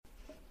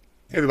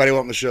Hey everybody,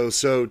 welcome to the show.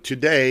 So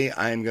today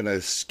I'm going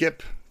to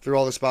skip through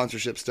all the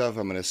sponsorship stuff.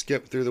 I'm going to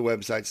skip through the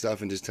website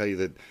stuff and just tell you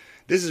that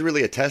this is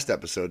really a test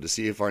episode to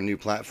see if our new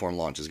platform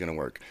launch is going to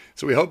work.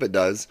 So we hope it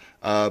does.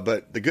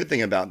 But the good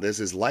thing about this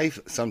is life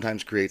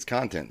sometimes creates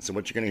content. So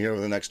what you're going to hear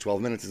over the next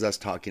 12 minutes is us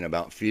talking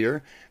about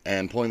fear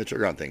and pulling the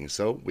trigger on things.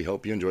 So we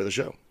hope you enjoy the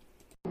show.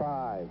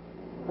 5,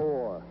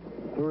 4,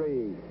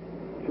 3,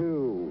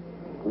 2,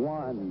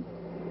 1,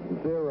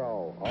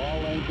 0.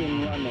 All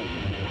engine running.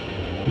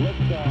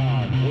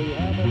 Liftoff. We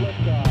have a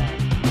liftoff.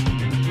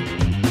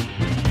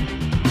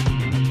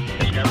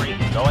 Discovery,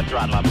 go and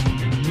throttle up.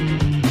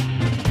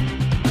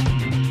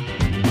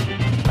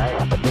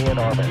 Nice to be in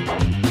orbit.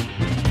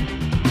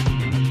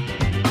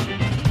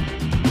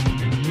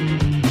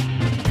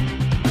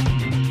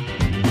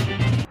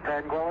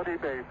 Tranquility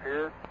Base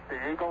here.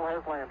 The Eagle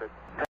has landed.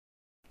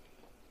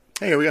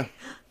 Hey, here we go.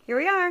 Here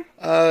we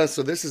are.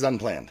 So this is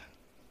unplanned.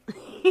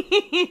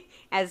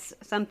 As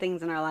some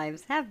things in our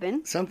lives have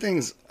been. Some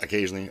things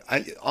occasionally,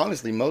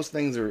 honestly, most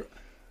things are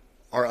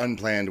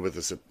unplanned with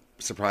a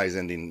surprise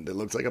ending that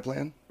looks like a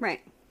plan.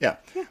 Right. Yeah.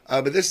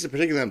 But this is a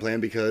particularly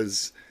unplanned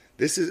because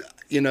this is,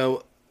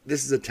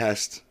 this is a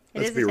test.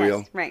 Let's be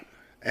real. Right.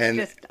 And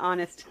just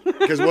honest.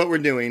 because what we're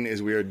doing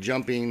is we are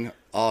jumping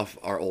off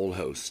our old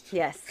host.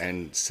 Yes.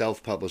 And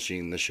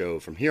self-publishing the show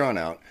from here on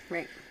out.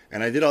 Right.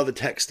 And I did all the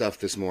tech stuff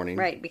this morning.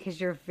 Right, because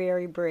you're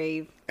very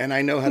brave. And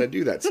I know how to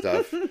do that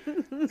stuff.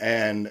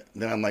 And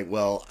then I'm like,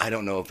 well, I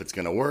don't know if it's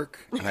going to work.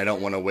 And I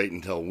don't want to wait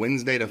until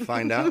Wednesday to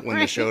find out when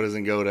the show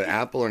doesn't go to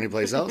Apple or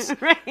anyplace else.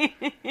 Right.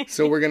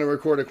 So we're going to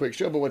record a quick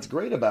show. But what's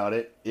great about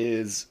it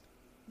is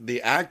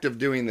the act of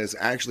doing this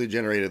actually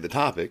generated the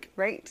topic.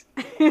 Right.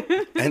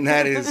 And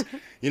that is,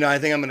 I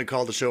think I'm going to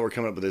call the show, we're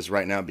coming up with this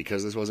right now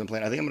because this wasn't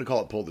planned. I think I'm going to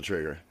call it Pull the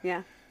Trigger.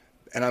 Yeah.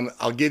 And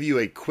I'll give you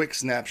a quick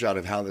snapshot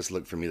of how this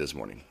looked for me this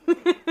morning.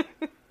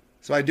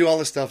 So I do all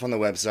this stuff on the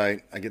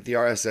website. I get the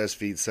RSS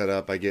feed set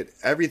up.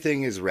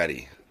 Everything is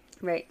ready.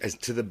 Right. As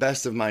to the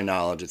best of my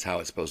knowledge, it's how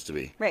it's supposed to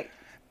be. Right.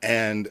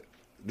 And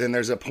then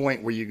there's a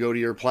point where you go to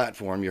your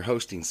platform, your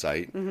hosting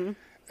site, Mm-hmm.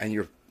 and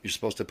you're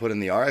supposed to put in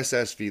the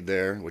RSS feed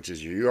there, which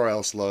is your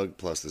URL slug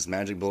plus this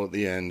magic bullet at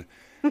the end.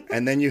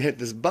 And then you hit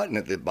this button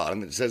at the bottom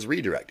that says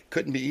redirect.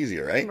 Couldn't be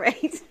easier, right?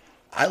 Right.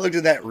 I looked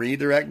at that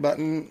redirect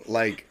button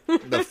like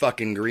the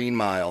fucking Green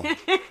Mile.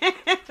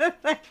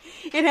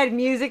 It had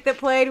music that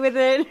played with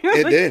it.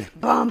 It did.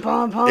 Bum,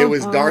 bum, bum, It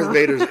was bum. Darth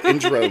Vader's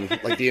intro,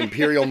 like the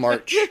Imperial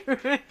March.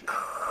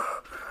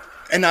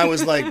 And I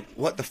was like,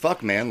 what the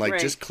fuck, man? Like,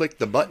 Right. just click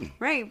the button.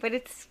 Right, but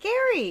it's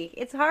scary.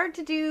 It's hard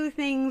to do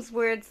things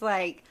where it's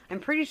like, I'm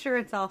pretty sure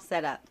it's all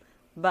set up.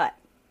 But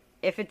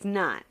if it's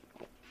not,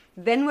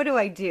 then what do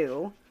I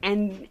do?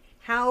 And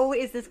how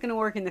is this going to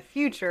work in the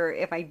future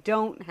if I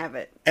don't have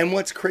it? And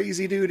what's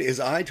crazy, dude, is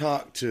I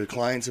talk to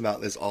clients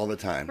about this all the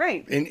time.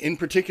 Right. In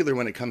particular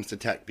when it comes to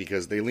tech,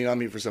 because they lean on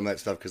me for some of that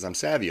stuff because I'm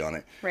savvy on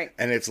it. Right.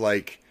 And it's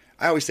like,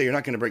 I always say, you're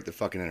not going to break the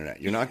fucking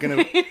internet. You're not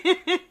going to...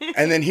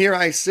 And then here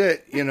I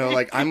sit,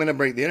 like, I'm going to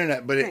break the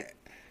internet. But Right.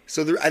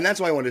 and that's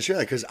why I wanted to share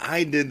that, because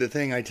I did the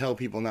thing I tell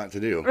people not to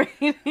do.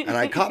 Right. And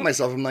I caught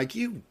myself. I'm like,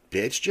 you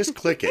bitch, just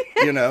click it,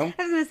 I was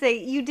going to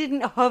say, you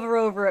didn't hover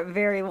over it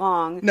very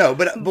long. No,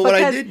 but what I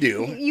because did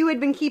do... You had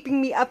been keeping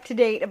me up to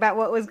date about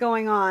what was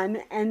going on,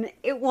 and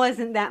it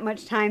wasn't that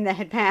much time that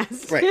had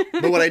passed. Right.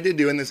 But what I did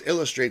do, and this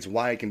illustrates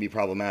why it can be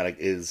problematic,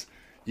 is,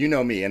 you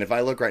know me, and if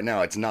I look right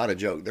now, it's not a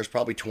joke. There's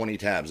probably 20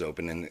 tabs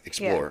open in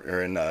Explorer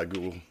or in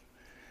Google.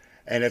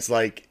 And it's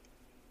like,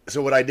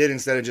 so what I did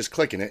instead of just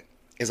clicking it,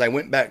 is I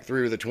went back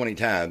through the 20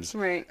 tabs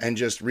Right. and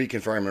just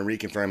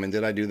reconfirm, and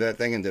did I do that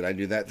thing, and did I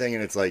do that thing?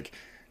 And it's like,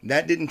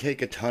 that didn't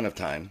take a ton of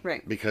time.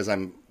 Right. Because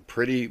I'm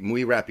pretty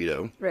muy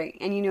rapido. Right,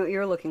 and you know what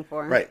you're looking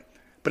for. Right.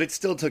 But it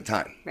still took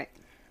time. Right.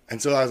 And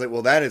so I was like,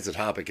 well, that is a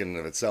topic in and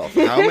of itself.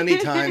 How many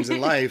times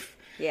in life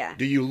Yeah.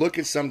 do you look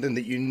at something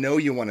that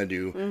you want to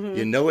do,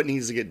 you know it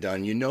needs to get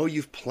done,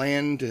 you've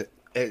planned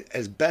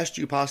as best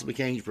you possibly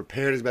can, you've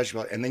prepared as best you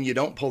possibly, and then you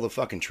don't pull the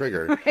fucking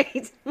trigger.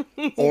 Right.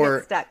 You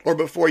or get stuck. or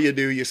before you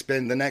do, you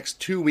spend the next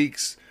 2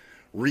 weeks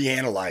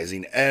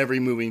reanalyzing every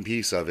moving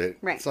piece of it.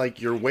 Right. It's like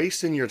you're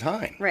wasting your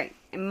time. Right.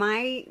 And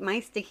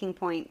my sticking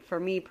point for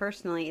me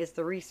personally is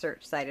the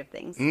research side of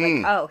things.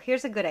 Mm. Like, oh,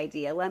 here's a good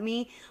idea. Let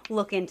me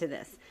look into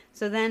this.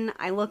 So then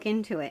I look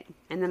into it,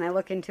 and then I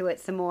look into it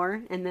some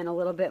more, and then a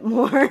little bit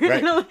more.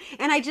 Right.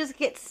 And I just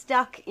get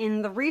stuck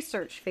in the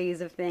research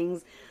phase of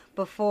things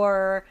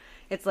before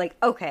it's like,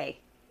 okay,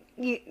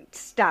 you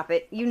stop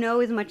it. You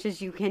know as much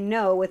as you can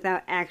know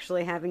without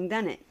actually having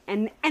done it.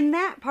 And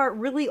that part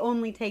really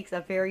only takes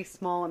a very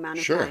small amount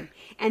of Sure. time.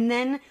 And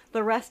then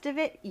the rest of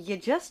it, you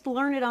just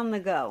learn it on the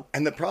go.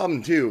 And the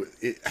problem, too,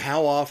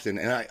 how often,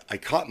 and I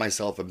caught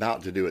myself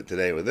about to do it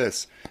today with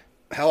this,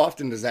 how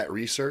often does that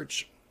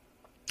research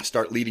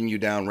start leading you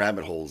down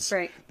rabbit holes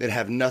Right. that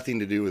have nothing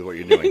to do with what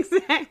you're doing?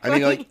 Exactly. I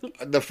mean,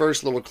 like, the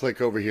first little click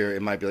over here,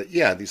 it might be like,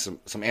 yeah, these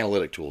some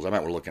analytic tools. I might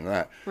want to look into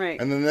that.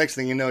 Right. And then the next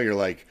thing you know, you're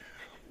like,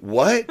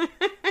 what?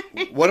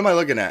 What am I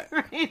looking at?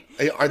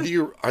 Are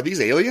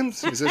these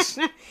aliens? Is this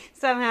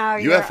Somehow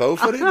UFO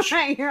footage?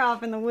 Right, you're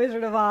off in the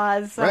Wizard of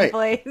Oz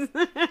someplace.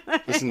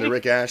 Listen to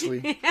Rick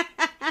Ashley.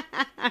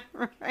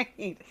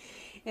 Right.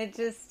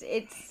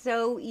 It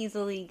so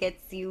easily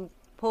gets you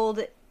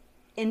pulled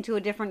into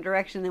a different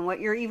direction than what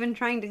you're even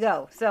trying to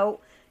go. So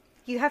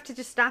you have to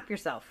just stop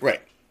yourself.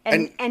 Right.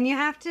 And you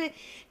have to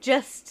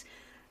just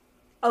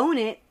own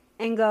it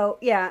and go,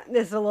 yeah,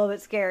 this is a little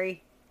bit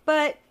scary.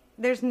 But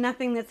there's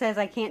nothing that says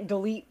I can't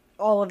delete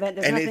all of it.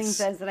 There's nothing that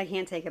says that I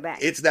can't take it back.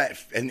 It's that,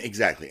 and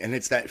exactly. And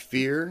it's that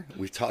fear.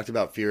 We've talked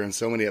about fear in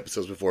so many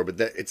episodes before, but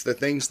it's the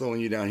thing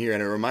slowing you down here.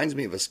 And it reminds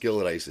me of a skill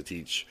that I used to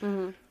teach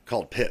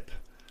called PIP.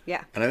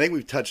 Yeah. And I think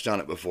we've touched on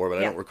it before, but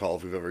I don't recall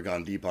if we've ever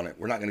gone deep on it.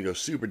 We're not going to go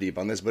super deep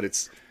on this, but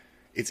it's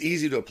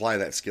easy to apply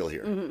that skill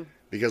here.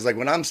 Because like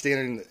when I'm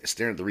staring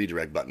at the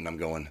redirect button, I'm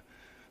going,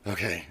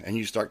 okay. And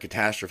you start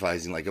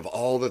catastrophizing, like of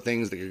all the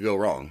things that could go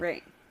wrong.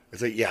 Right.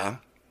 It's like, yeah,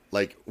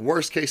 like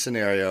worst case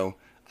scenario,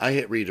 I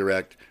hit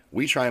redirect.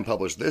 We try and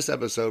publish this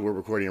episode we're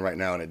recording right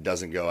now, and it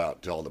doesn't go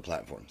out to all the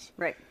platforms.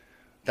 Right.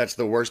 That's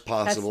the worst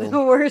possible That's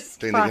the worst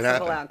thing that can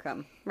possible happen.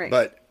 outcome. Right.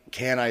 But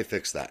can I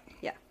fix that?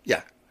 Yeah.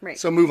 Yeah. Right.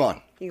 So move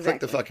on. Exactly.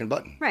 Click the fucking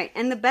button. Right.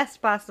 And the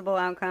best possible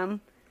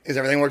outcome Is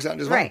everything works out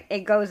just fine? Right.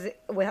 It goes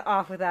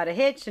off without a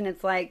hitch, and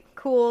it's like,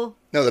 cool.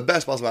 No, the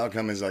best possible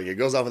outcome is like it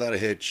goes off without a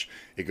hitch.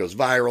 It goes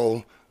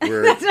viral.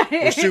 We're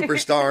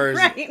superstars.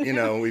 Right. You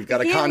know, we've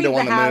got a You can't condo leave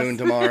on the the house. moon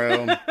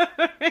tomorrow.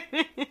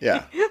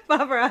 Yeah.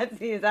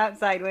 Paparazzi is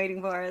outside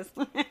waiting for us.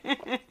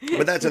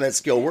 But that's how that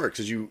skill works,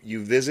 is you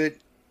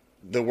visit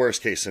the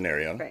worst case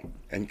scenario. Right.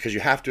 And because you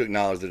have to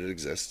acknowledge that it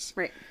exists.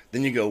 Right.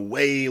 Then you go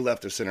way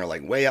left of center,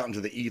 like way out into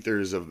the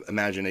ethers of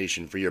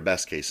imagination for your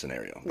best case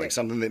scenario. Like Right.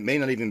 something that may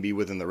not even be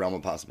within the realm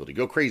of possibility.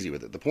 Go crazy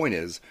with it. The point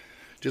is,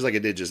 just like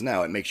it did just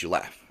now, it makes you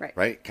laugh.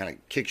 Right. Kind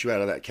of kicks you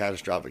out of that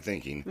catastrophic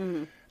thinking.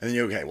 And then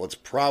you're okay, well, it's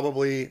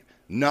probably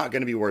not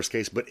going to be worst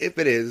case, but if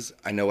it is,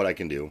 I know what I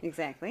can do.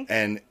 Exactly.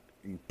 And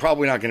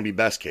probably not going to be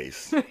best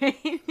case.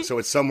 So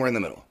it's somewhere in the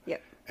middle.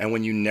 Yep. And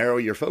when you narrow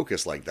your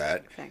focus like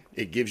that, Exactly.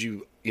 it gives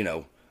you,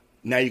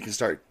 now you can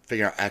start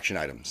figuring out action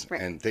items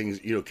Right. and things,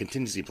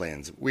 contingency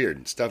plans,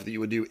 weird stuff that you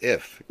would do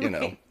if,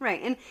 know.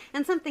 Right.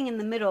 And something in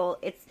the middle,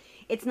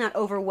 it's not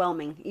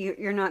overwhelming.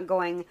 You're not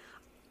going,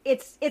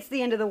 it's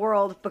the end of the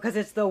world because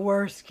it's the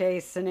worst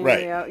case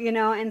scenario,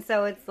 and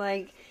so it's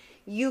like,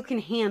 you can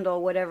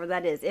handle whatever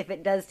that is. If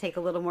it does take a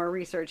little more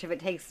research, if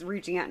it takes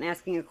reaching out and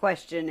asking a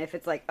question, if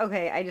it's like,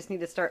 okay, I just need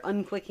to start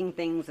unclicking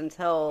things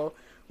until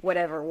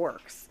whatever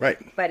works. Right.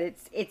 But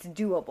it's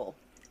doable.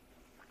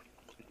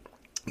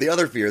 The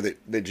other fear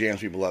that jams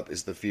people up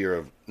is the fear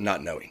of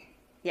not knowing.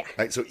 Yeah.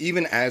 Right. So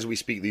even as we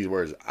speak these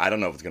words, I don't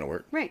know if it's going to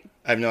work. Right.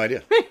 I have no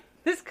idea.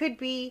 This could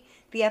be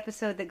the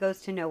episode that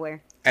goes to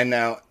nowhere. And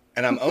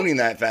I'm owning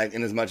that fact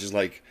in as much as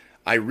like,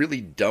 I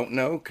really don't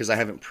know because I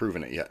haven't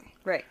proven it yet.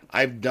 Right.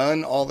 I've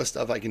done all the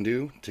stuff I can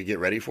do to get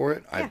ready for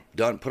it. Yeah.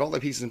 I've put all the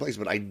pieces in place,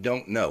 but I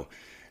don't know.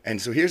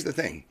 And so here's the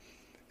thing.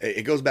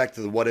 It goes back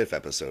to the what if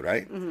episode,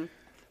 right? Mm-hmm.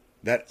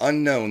 That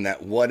unknown,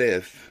 that what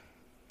if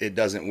it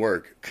doesn't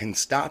work can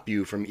stop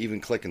you from even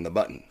clicking the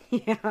button.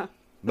 Yeah.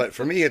 But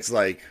for me, it's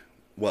like,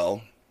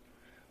 well,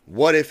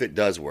 what if it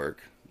does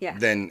work? Yeah.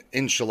 Then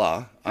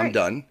inshallah, I'm Right.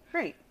 done.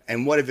 Right.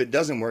 And what if it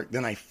doesn't work?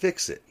 Then I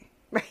fix it.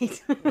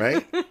 Right.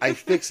 Right? I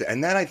fix it.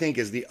 And that, I think,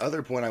 is the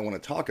other point I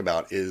want to talk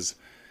about is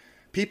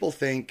people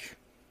think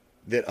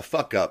that a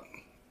fuck up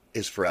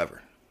is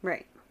forever.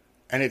 Right.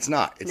 And it's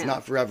not. It's No.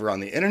 not forever on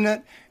the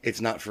internet.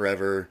 It's not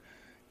forever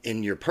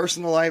in your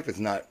personal life. It's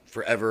not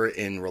forever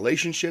in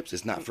relationships.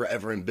 It's not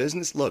forever in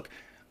business. Look,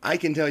 I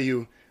can tell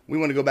you, we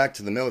want to go back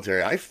to the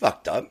military. I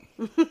fucked up.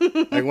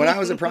 Like when I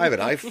was a private,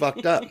 I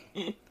fucked up.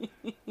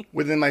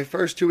 Within my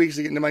first 2 weeks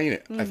of getting to my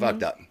unit, I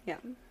fucked up. Yeah.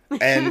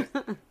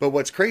 But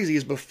what's crazy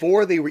is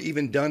before they were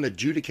even done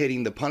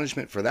adjudicating the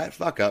punishment for that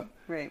fuck up,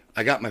 Right.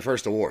 I got my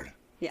first award.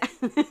 Yeah.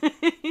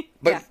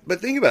 But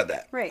think about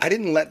that. Right. I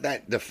didn't let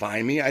that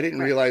define me. I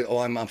didn't realize,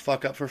 I'm a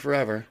fuck up for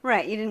forever.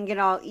 Right. You didn't get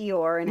all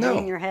Eeyore and No.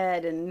 hang your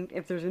head and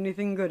if there's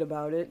anything good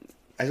about it.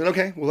 I said,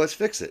 okay, well, let's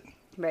fix it.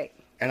 Right.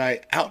 And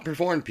I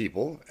outperformed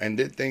people and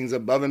did things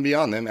above and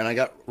beyond them, and I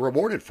got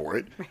rewarded for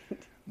it. Right.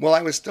 Well,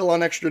 I was still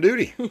on extra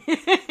duty.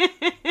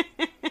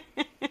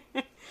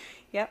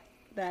 Yep.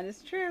 That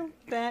is true.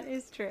 That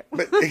is true.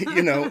 But,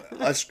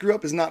 a screw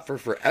up is not for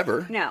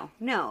forever.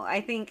 No.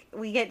 I think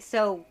we get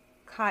so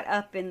caught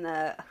up in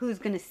the who's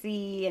going to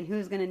see and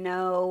who's going to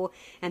know,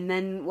 and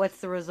then what's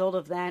the result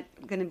of that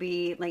going to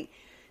be. Like,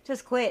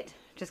 just quit.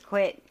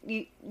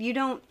 You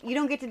don't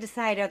get to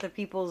decide other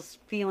people's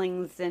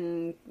feelings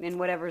and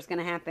whatever's going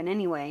to happen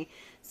anyway.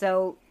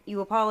 So you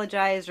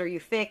apologize or you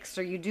fix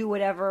or you do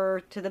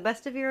whatever to the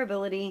best of your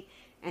ability,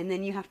 and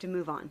then you have to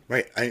move on.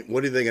 Right.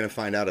 What are they going to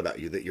find out about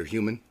you? That you're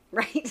human?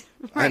 Right.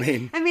 I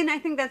I mean, I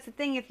think that's the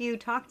thing. If you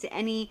talk to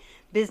any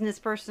business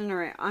person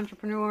or an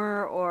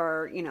entrepreneur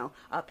or,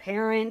 a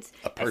parent,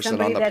 A person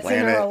somebody on the that's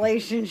in planet. a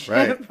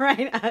relationship,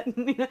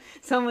 right?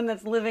 Someone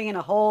that's living in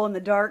a hole in the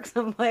dark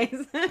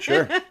someplace.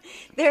 Sure.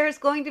 There's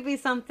going to be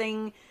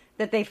something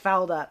that they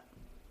fouled up.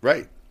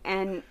 Right.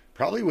 And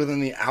Probably within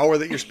the hour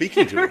that you're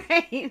speaking to them.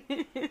 right.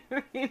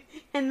 Right.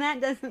 And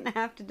that doesn't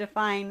have to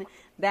define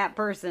that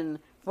person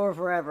for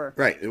forever.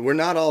 Right. We're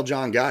not all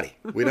John Gotti.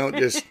 We don't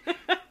just,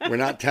 we're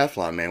not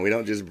Teflon, man. We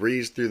don't just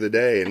breeze through the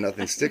day and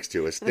nothing sticks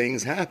to us.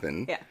 Things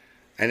happen. Yeah.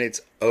 And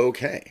it's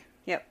okay.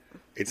 Yep.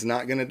 It's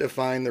not going to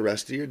define the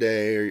rest of your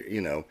day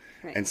or,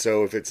 Right. And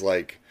so if it's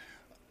like,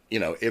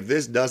 if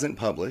this doesn't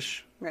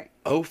publish, Right.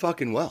 oh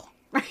fucking well.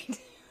 Right.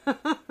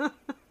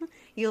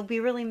 You'll be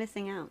really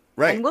missing out.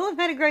 Right. And we'll have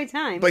had a great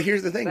time. But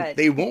here's the thing. But-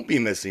 They won't be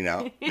missing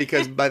out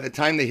because by the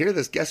time they hear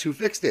this, guess who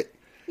fixed it?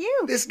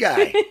 You. This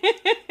guy.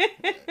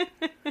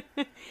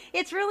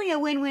 It's really a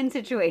win-win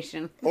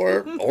situation.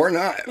 or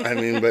not. I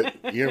mean, but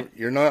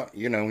you're not,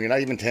 you're not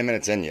even 10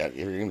 minutes in yet.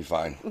 You're going to be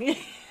fine.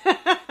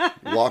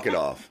 Walk it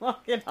off.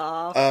 Walk it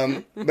off.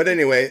 But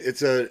anyway,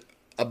 it's a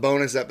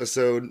bonus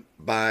episode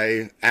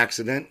by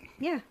accident.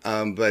 Yeah.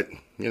 But,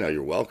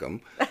 you're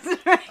welcome. That's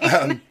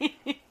right.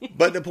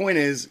 But the point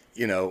is,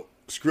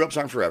 screw-ups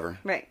aren't forever.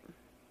 Right.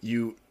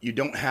 You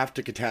don't have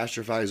to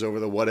catastrophize over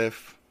the what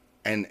if.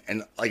 And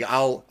like,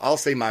 I'll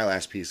say my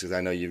last piece because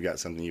I know you've got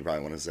something you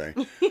probably want to say.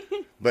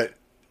 But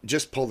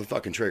just pull the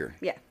fucking trigger.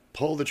 Yeah.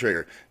 Pull the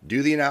trigger.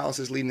 Do the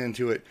analysis leading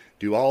into it.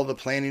 Do all the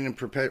planning and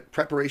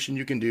preparation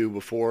you can do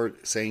before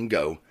saying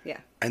go. Yeah.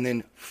 And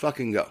then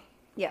fucking go.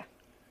 Yeah.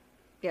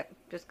 Yep.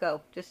 Just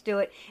go. Just do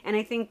it. And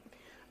I think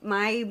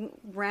my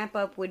wrap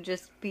up would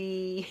just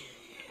be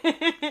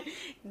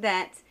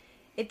that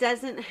it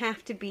doesn't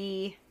have to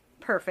be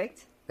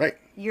perfect. Right.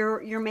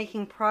 You're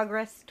making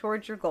progress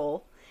towards your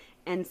goal.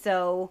 And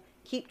so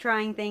keep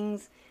trying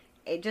things.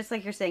 Just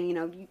like you're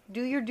saying,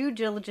 do your due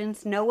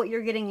diligence, know what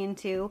you're getting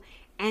into,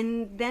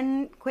 and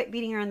then quit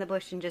beating around the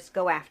bush and just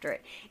go after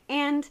it.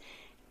 And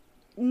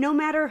no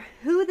matter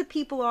who the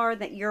people are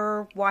that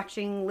you're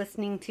watching,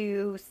 listening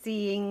to,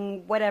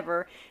 seeing,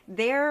 whatever,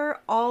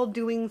 they're all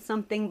doing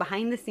something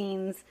behind the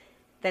scenes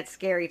that's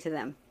scary to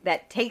them.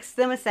 That takes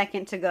them a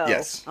second to go,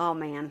 Yes. oh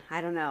man,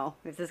 I don't know.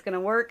 Is this going to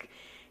work?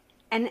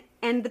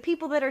 And the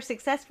people that are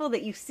successful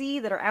that you see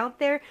that are out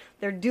there,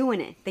 they're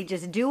doing it. They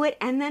just do it,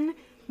 and then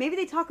maybe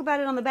they talk about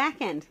it on the back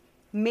end.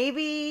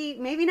 Maybe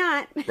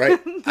not. Right.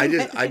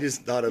 I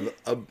just thought of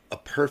a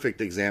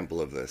perfect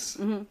example of this.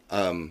 Mm-hmm.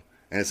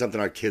 And it's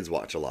something our kids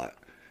watch a lot.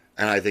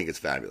 And I think it's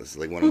fabulous. It's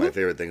like one of my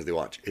favorite things they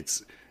watch.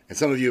 And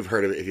some of you have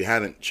heard of it. If you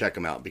haven't, check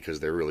them out because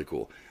they're really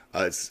cool.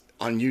 It's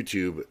on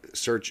YouTube.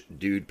 Search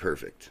Dude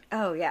Perfect.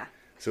 Oh, yeah.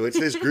 So it's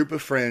this group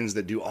of friends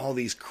that do all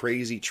these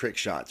crazy trick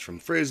shots from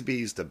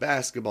frisbees to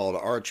basketball to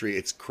archery.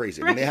 It's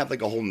crazy. I mean, they have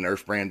like a whole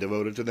Nerf brand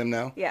devoted to them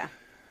now. Yeah.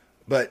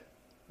 But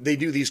they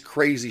do these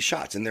crazy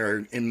shots and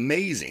they're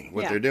amazing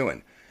what Yeah. they're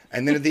doing.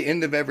 And then at the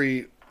end of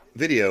every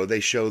video, they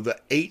show the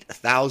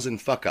 8,000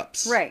 fuck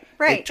ups. Right.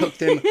 It took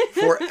them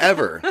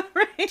forever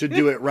to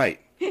do it right.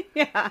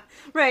 Yeah,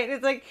 right.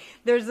 It's like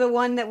there's the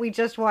one that we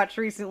just watched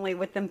recently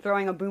with them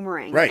throwing a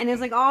boomerang. Right. And it's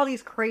like all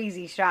these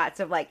crazy shots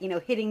of like,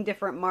 hitting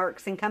different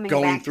marks and coming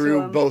Going back to through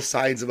them. both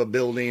sides of a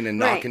building and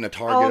Right. knocking a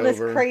target all this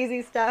over.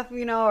 crazy stuff,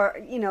 or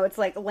it's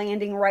like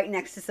landing right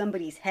next to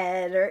somebody's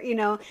head, or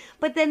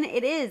But then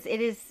it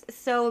is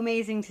so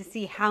amazing to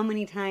see how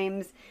many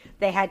times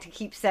they had to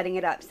keep setting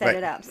it up, set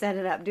it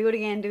up, do it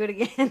again,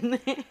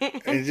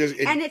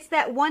 and it's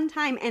that one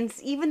time, and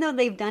even though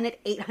they've done it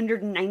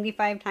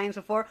 895 times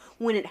before,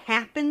 when it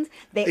happens,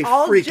 they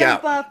all freak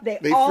jump out. up,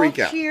 they all freak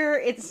out. cheer.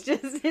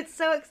 It's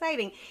so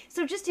exciting.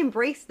 So just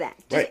embrace that.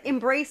 Just Right.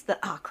 embrace the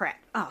oh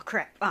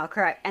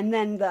crap, and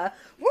then the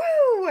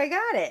woo, I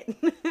got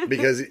it.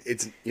 Because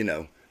it's,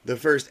 the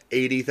first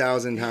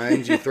 80,000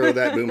 times you throw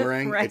that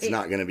boomerang, Right. it's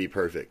not going to be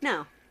perfect.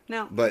 No,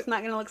 But it's not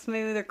going to look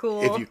smooth or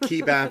cool. If you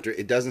keep after it,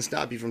 it doesn't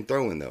stop you from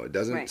throwing, though. It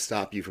doesn't Right.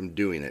 stop you from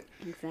doing it.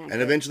 Exactly.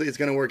 And eventually it's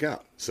going to work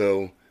out.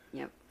 So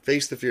Yep.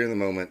 face the fear in the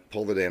moment,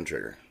 pull the damn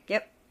trigger.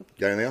 Yep.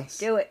 Got anything else?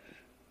 Do it.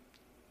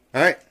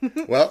 All right.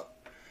 Well,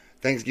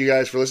 thanks you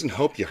guys for listening.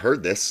 Hope you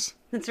heard this.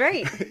 That's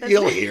right.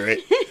 You'll hear it.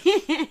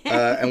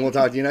 And we'll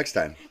talk to you next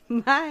time.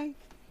 Bye.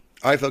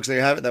 All right, folks, there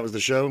you have it. That was the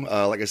show.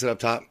 Like I said up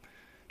top,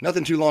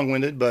 nothing too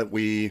long-winded, but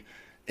we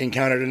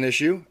encountered an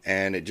issue,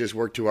 and it just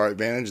worked to our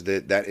advantage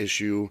that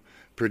issue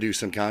produced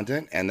some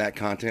content, and that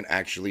content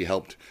actually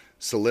helped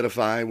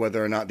solidify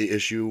whether or not the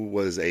issue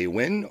was a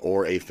win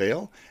or a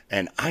fail,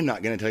 and I'm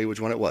not going to tell you which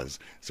one it was.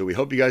 So we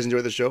hope you guys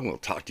enjoyed the show, and we'll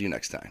talk to you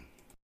next time.